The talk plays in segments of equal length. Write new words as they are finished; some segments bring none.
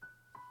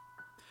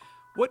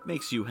What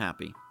makes you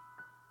happy?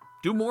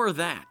 Do more of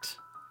that.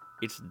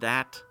 It's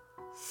that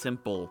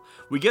simple.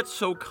 We get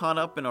so caught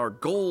up in our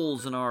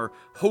goals and our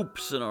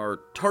hopes and our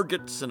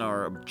targets and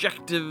our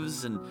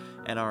objectives and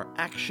our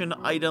action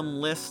item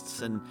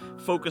lists and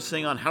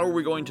focusing on how are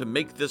we going to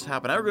make this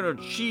happen? How are we going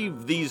to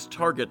achieve these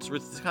targets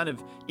with this kind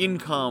of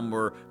income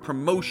or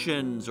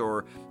promotions,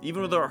 or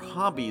even with our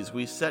hobbies?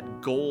 We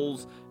set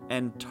goals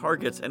and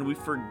targets and we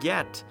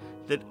forget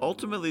that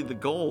ultimately the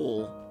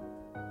goal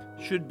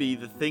should be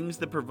the things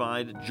that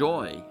provide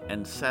joy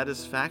and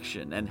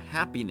satisfaction and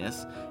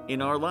happiness in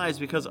our lives,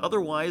 because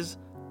otherwise,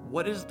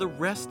 what is the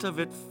rest of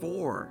it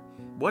for?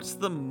 What's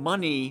the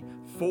money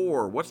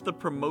for? What's the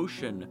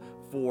promotion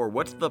for?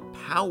 What's the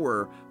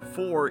power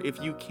for if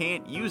you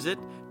can't use it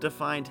to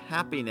find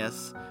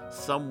happiness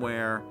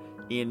somewhere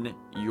in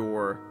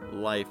your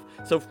life?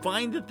 So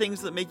find the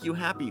things that make you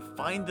happy.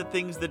 Find the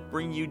things that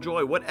bring you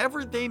joy,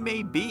 whatever they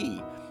may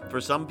be. For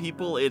some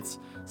people, it's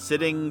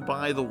sitting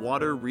by the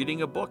water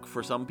reading a book.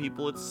 For some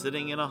people, it's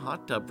sitting in a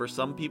hot tub. For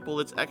some people,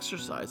 it's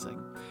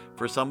exercising.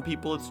 For some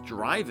people, it's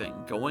driving,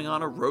 going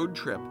on a road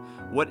trip.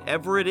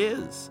 Whatever it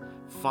is,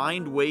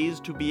 find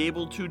ways to be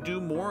able to do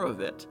more of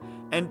it.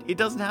 And it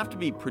doesn't have to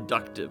be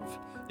productive.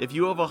 If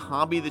you have a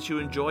hobby that you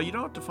enjoy, you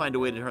don't have to find a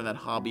way to turn that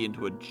hobby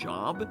into a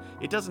job.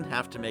 It doesn't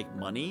have to make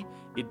money.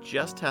 It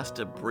just has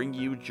to bring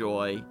you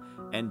joy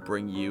and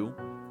bring you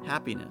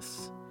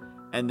happiness.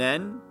 And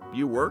then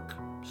you work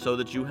so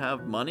that you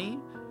have money,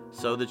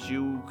 so that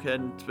you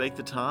can make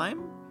the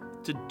time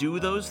to do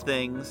those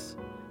things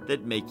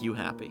that make you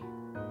happy.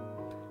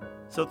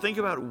 So think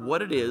about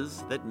what it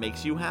is that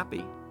makes you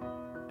happy,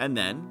 and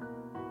then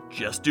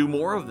just do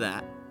more of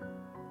that.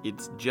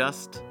 It's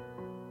just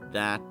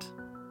that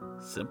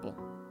simple.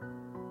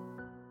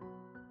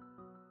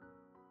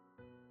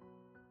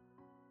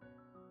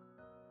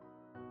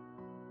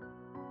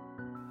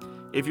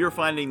 If you're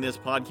finding this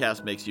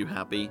podcast makes you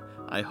happy,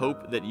 I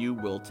hope that you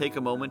will take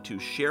a moment to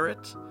share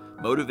it,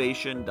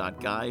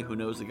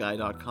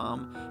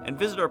 motivation.guywhoknowsaguy.com, and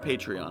visit our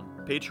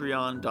Patreon,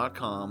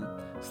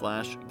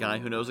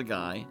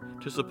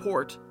 patreon.com/guywhoknowsaguy, to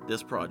support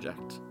this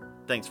project.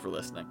 Thanks for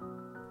listening.